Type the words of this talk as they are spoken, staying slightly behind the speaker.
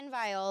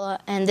Viola,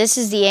 and this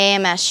is the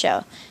AMS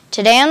show.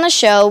 Today on the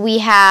show, we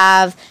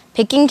have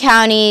Pitkin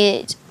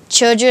County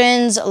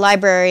Children's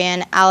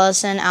Librarian,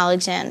 Allison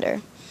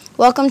Alexander.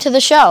 Welcome to the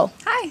show.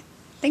 Hi.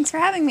 Thanks for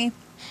having me.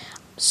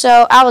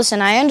 So,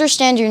 Allison, I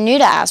understand you're new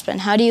to Aspen.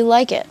 How do you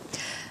like it?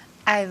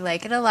 I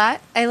like it a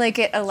lot. I like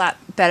it a lot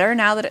better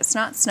now that it's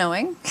not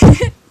snowing.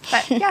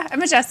 But yeah,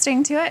 I'm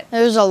adjusting to it.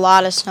 There's a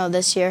lot of snow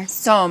this year.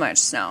 So much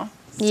snow.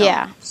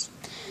 Yeah.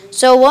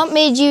 So what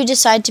made you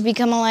decide to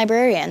become a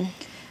librarian?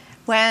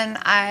 When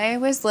I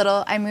was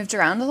little, I moved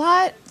around a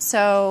lot.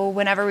 So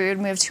whenever we would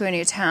move to a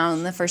new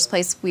town, the first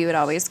place we would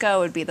always go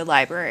would be the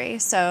library.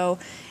 So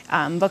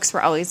books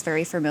were always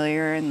very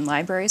familiar, and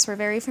libraries were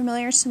very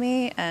familiar to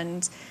me.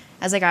 And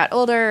as I got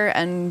older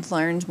and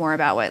learned more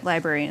about what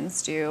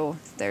librarians do,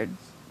 they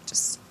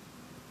just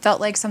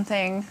felt like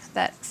something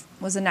that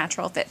was a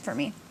natural fit for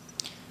me.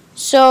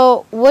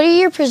 So what are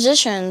your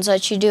positions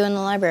that you do in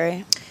the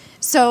library?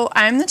 So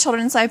I'm the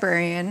children's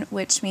librarian,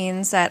 which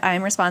means that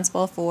I'm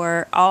responsible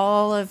for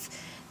all of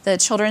the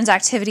children's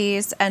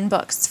activities and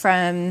books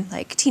from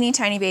like teeny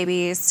tiny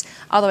babies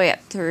all the way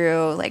up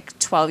through like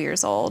 12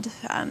 years old,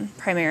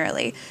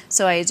 primarily.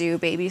 So I do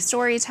baby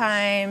story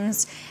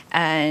times,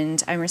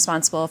 and I'm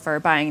responsible for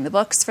buying the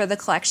books for the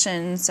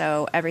collection.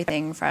 So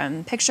everything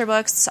from picture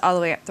books all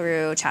the way up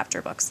through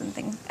chapter books and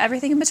things,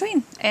 everything in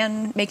between,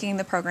 and making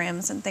the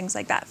programs and things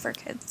like that for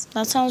kids.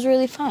 That sounds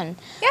really fun.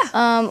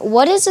 Yeah.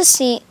 What is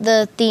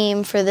the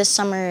theme for this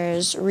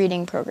summer's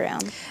reading program?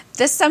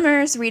 This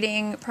summer's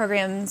reading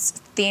program's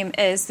theme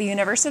is the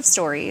Universe of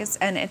Stories,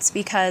 and it's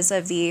because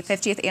of the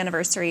 50th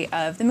anniversary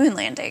of the moon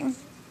landing,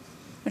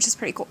 which is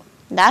pretty cool.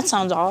 That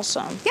sounds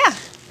awesome. Yeah.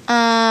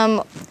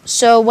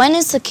 So when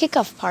is the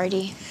kickoff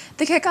party?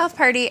 The kickoff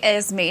party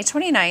is May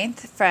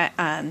 29th,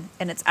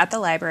 and it's at the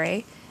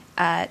library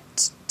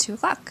at 2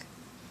 o'clock.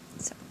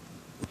 So.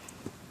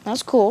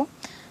 That's cool.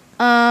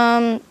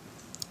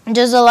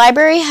 Does the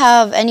library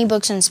have any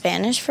books in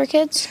Spanish for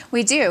kids?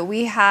 We do.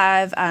 We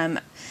have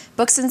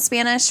books in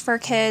Spanish for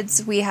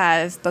kids. We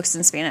have books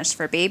in Spanish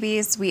for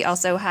babies. We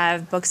also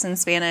have books in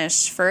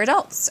Spanish for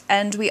adults.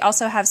 And we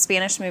also have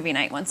Spanish movie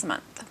night once a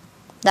month.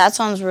 That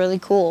sounds really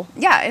cool.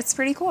 Yeah, it's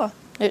pretty cool.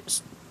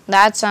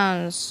 That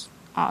sounds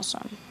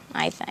awesome,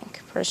 I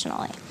think,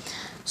 personally.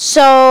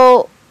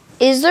 So,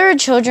 is there a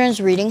children's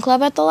reading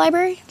club at the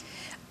library?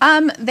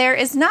 There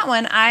is not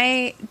one.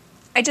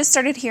 I just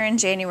started here in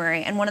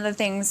January, and one of the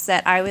things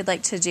that I would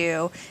like to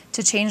do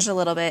to change a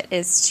little bit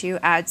is to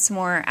add some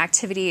more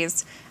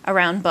activities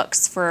around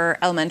books for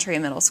elementary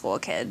and middle school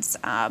kids,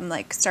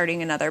 like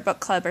starting another book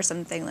club or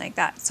something like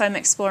that. So I'm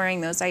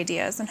exploring those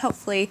ideas, and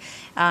hopefully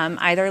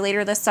either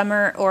later this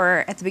summer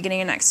or at the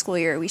beginning of next school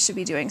year, we should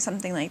be doing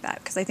something like that,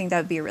 because I think that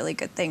would be a really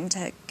good thing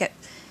to get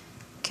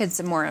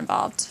kids more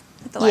involved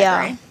at the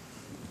library.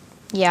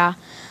 Yeah.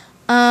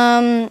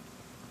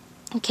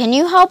 Can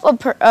you help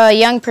a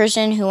young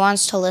person who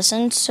wants to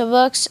listen to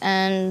books,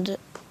 and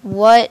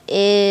what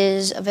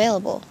is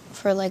available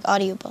for like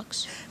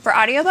audiobooks? For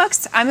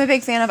audiobooks, I'm a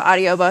big fan of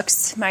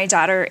audiobooks. My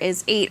daughter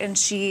is 8, and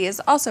she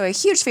is also a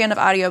huge fan of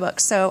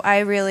audiobooks, so I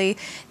really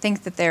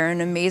think that they're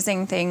an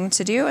amazing thing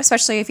to do,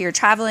 especially if you're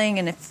traveling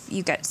and if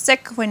you get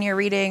sick when you're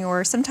reading,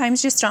 or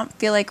sometimes you just don't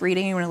feel like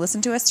reading, you want to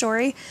listen to a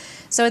story.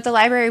 So at the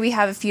library, we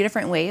have a few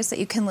different ways that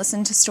you can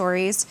listen to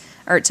stories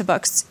or to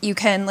books. You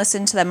can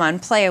listen to them on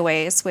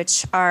Playaways,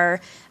 which are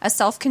a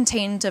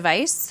self-contained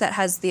device that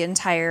has the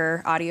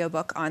entire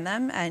audiobook on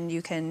them, and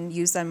you can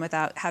use them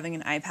without having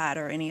an iPad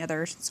or any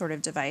other sort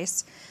of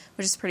device,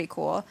 which is pretty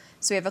cool.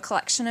 So we have a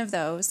collection of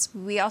those.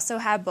 We also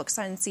have books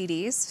on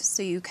CDs,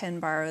 so you can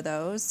borrow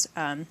those.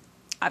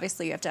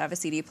 Obviously, you have to have a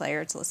CD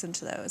player to listen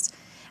to those.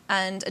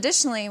 And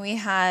additionally, we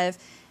have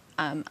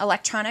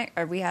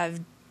we have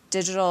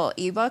digital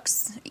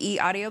ebooks,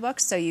 e-audiobooks,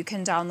 so you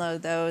can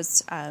download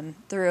those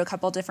through a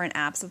couple different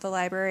apps of the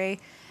library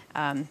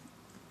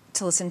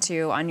to listen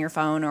to on your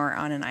phone or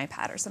on an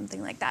iPad or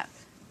something like that.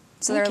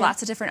 So there are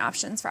lots of different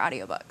options for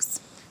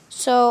audiobooks.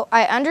 So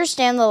I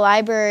understand the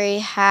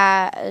library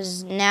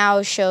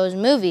now shows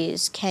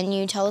movies. Can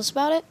you tell us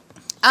about it?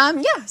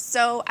 Yeah,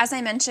 so as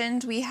I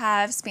mentioned, we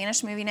have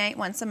Spanish movie night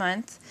once a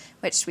month,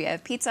 which we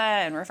have pizza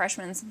and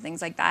refreshments and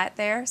things like that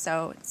there,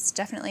 so it's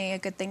definitely a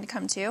good thing to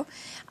come to.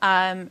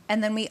 And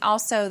then we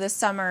also,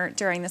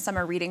 during the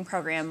summer reading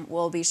program,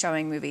 will be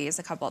showing movies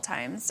a couple of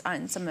times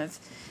on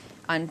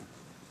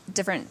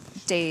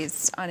different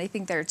days. I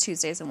think they're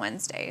Tuesdays and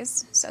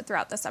Wednesdays, so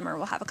throughout the summer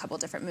we'll have a couple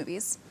different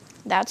movies.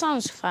 That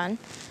sounds fun.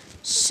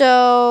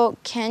 So,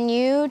 can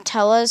you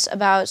tell us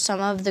about some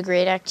of the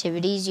great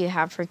activities you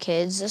have for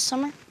kids this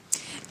summer?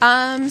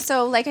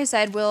 So, like I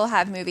said, we'll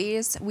have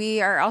movies. We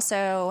are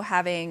also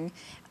having,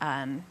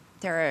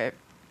 we're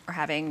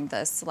having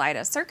the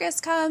Salida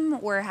Circus come.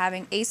 We're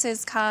having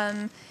ACES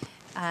come.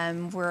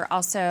 We're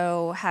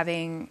also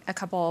having a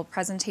couple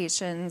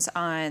presentations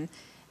on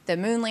the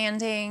moon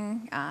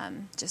landing,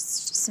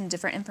 just some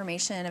different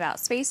information about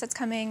space that's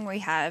coming. We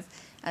have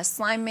a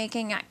slime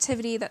making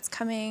activity that's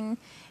coming.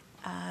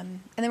 And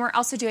then we're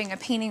also doing a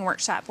painting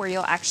workshop where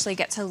you'll actually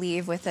get to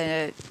leave with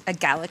a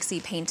galaxy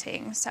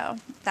painting. So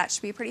that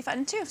should be pretty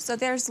fun too. So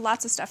there's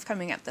lots of stuff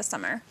coming up this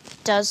summer.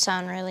 Does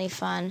sound really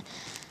fun.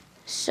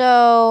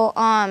 So,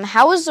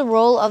 how has the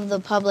role of the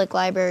public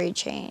library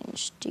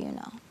changed? Do you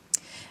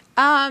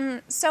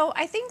know? So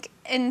I think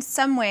in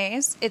some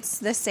ways it's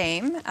the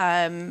same.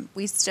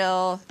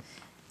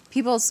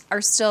 People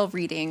are still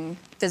reading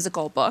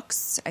physical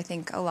books. I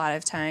think a lot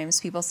of times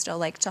people still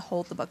like to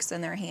hold the books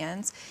in their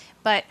hands.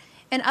 But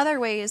in other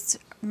ways,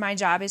 my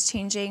job is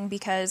changing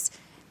because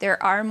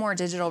there are more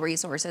digital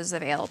resources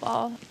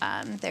available.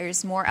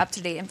 There's more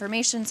up-to-date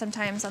information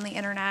sometimes on the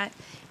internet.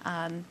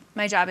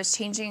 My job is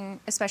changing,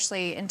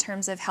 especially in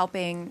terms of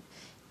helping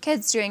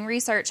kids doing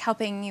research,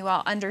 helping you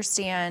all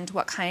understand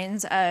what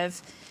kinds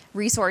of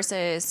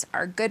resources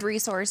are good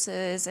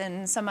resources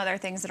and some other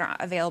things that are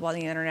available on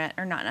the internet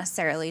are not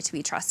necessarily to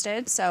be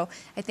trusted. So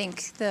I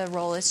think the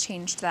role has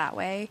changed that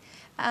way.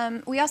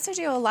 We also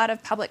do a lot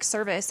of public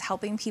service,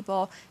 helping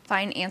people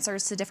find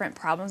answers to different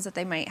problems that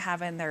they might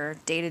have in their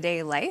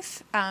day-to-day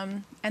life.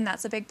 And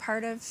that's a big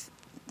part of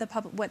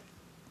what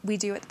we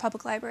do at the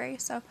public library.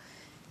 So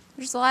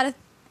there's a lot of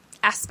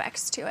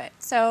aspects to it.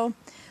 So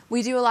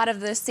we do a lot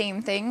of the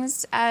same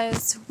things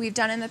as we've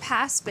done in the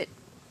past, but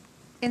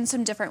in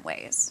some different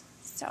ways.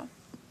 So,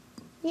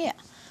 yeah.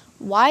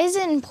 Why is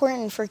it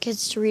important for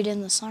kids to read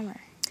in the summer?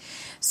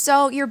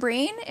 So your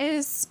brain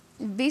is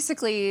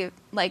basically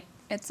like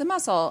it's a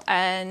muscle,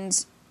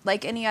 and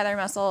like any other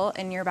muscle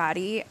in your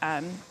body,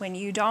 when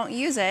you don't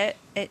use it,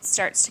 it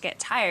starts to get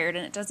tired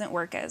and it doesn't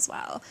work as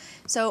well.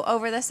 So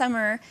over the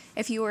summer,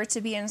 if you were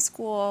to be in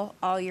school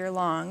all year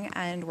long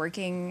and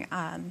working,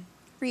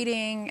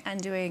 reading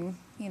and doing,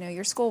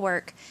 your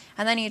schoolwork,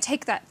 and then you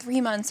take that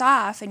 3 months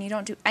off and you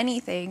don't do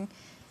anything,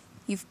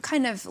 you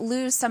kind of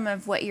lose some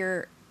of what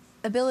your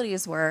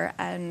abilities were.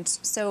 And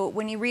so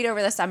when you read over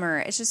the summer,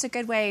 it's just a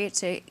good way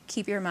to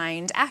keep your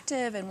mind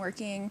active and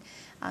working,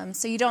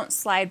 so you don't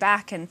slide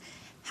back and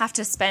have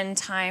to spend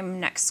time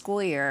next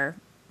school year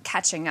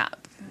catching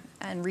up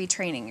and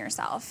retraining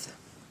yourself.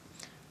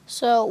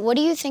 So what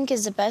do you think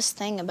is the best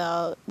thing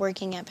about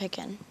working at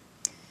Picken?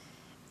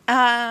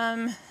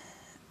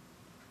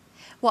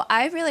 What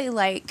I really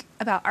like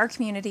about our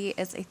community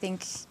is I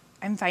think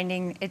I'm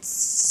finding it's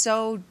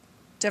so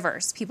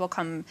diverse. People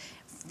come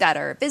that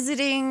are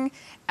visiting.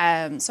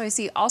 So I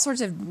see all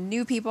sorts of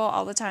new people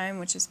all the time,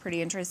 which is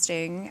pretty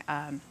interesting.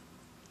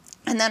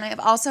 And then I've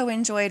also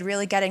enjoyed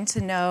really getting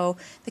to know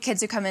the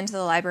kids who come into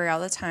the library all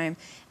the time.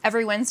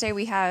 Every Wednesday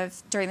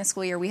during the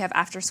school year, we have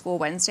after-school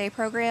Wednesday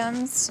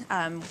programs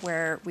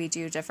where we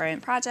do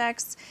different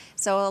projects.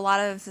 So a lot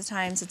of the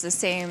times it's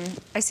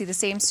I see the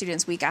same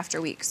students week after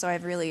week. So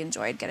I've really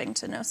enjoyed getting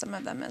to know some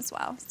of them as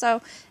well.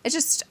 So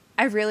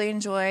I really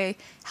enjoy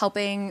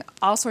helping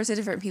all sorts of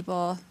different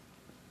people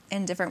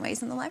in different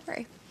ways in the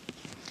library.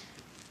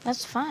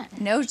 That's fun.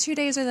 No 2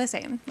 days are the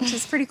same, which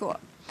is pretty cool.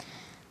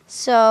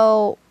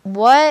 So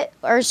what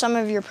are some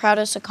of your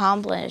proudest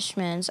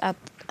accomplishments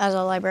as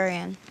a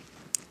librarian?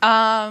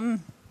 Well,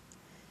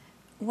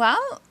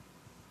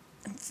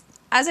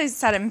 as I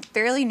said, I'm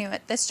fairly new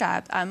at this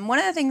job. One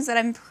of the things that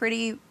I'm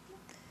pretty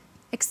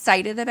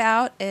excited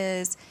about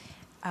is,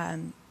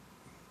 I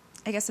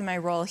guess in my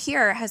role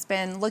here, has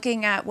been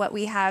looking at what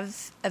we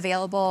have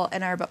available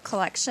in our book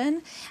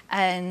collection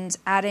and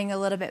adding a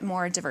little bit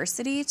more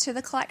diversity to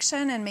the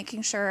collection and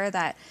making sure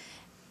that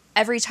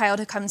every child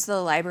who comes to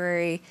the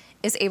library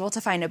is able to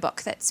find a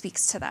book that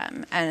speaks to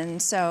them. And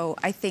so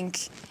I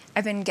think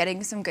I've been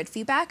getting some good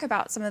feedback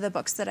about some of the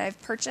books that I've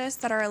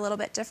purchased that are a little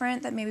bit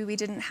different that maybe we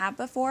didn't have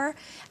before.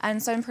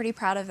 And so I'm pretty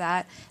proud of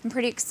that. I'm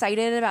pretty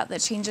excited about the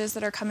changes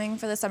that are coming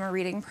for the summer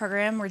reading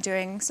program. We're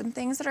doing some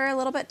things that are a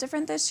little bit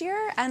different this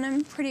year, and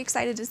I'm pretty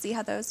excited to see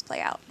how those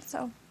play out.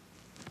 So,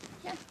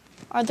 yeah.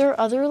 Are there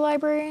other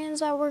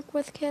librarians that work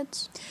with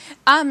kids?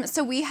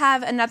 So we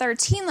have another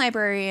teen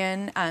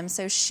librarian.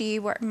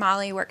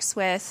 Molly works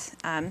with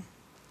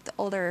the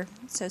older,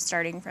 so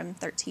starting from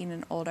 13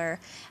 and older.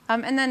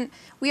 And then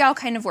we all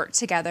kind of work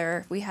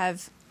together. We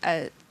have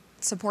a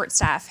support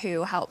staff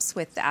who helps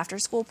with the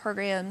after-school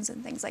programs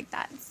and things like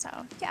that.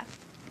 So, yeah.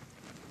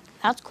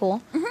 That's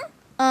cool.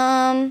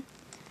 Mm-hmm.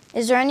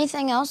 Is there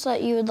anything else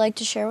that you would like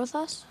to share with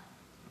us?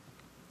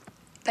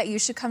 That you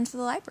should come to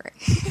the library.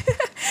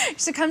 You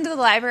should come to the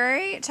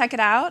library, check it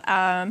out.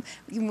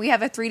 We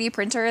have a 3D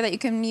printer that you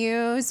can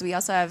use. We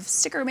also have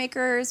sticker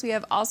makers. We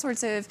have all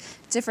sorts of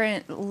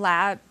different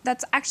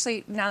That's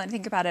actually, now that I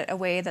think about it, a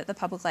way that the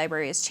public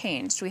library has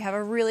changed. We have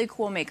a really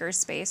cool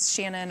makerspace.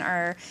 Shannon,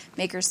 our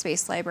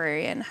makerspace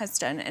librarian, has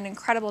done an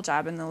incredible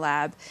job in the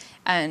lab.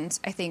 And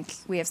I think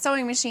we have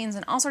sewing machines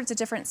and all sorts of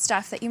different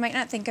stuff that you might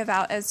not think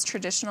about as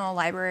traditional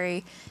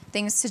library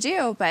things to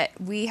do, but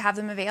we have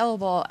them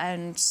available,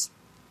 and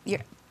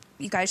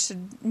you guys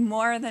should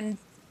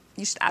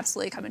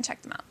absolutely come and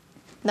check them out.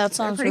 That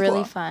sounds really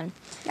cool. fun.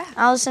 Yeah.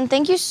 Allison,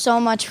 thank you so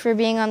much for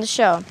being on the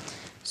show.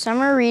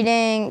 Summer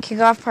Reading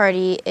Kickoff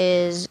Party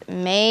is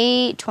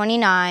May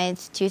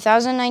 29th,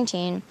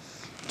 2019,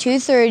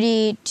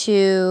 2:30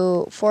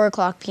 to 4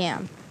 o'clock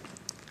p.m.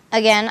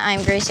 Again,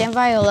 I'm Grace and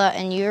Viola,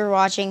 and you're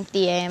watching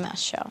The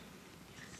AMS Show.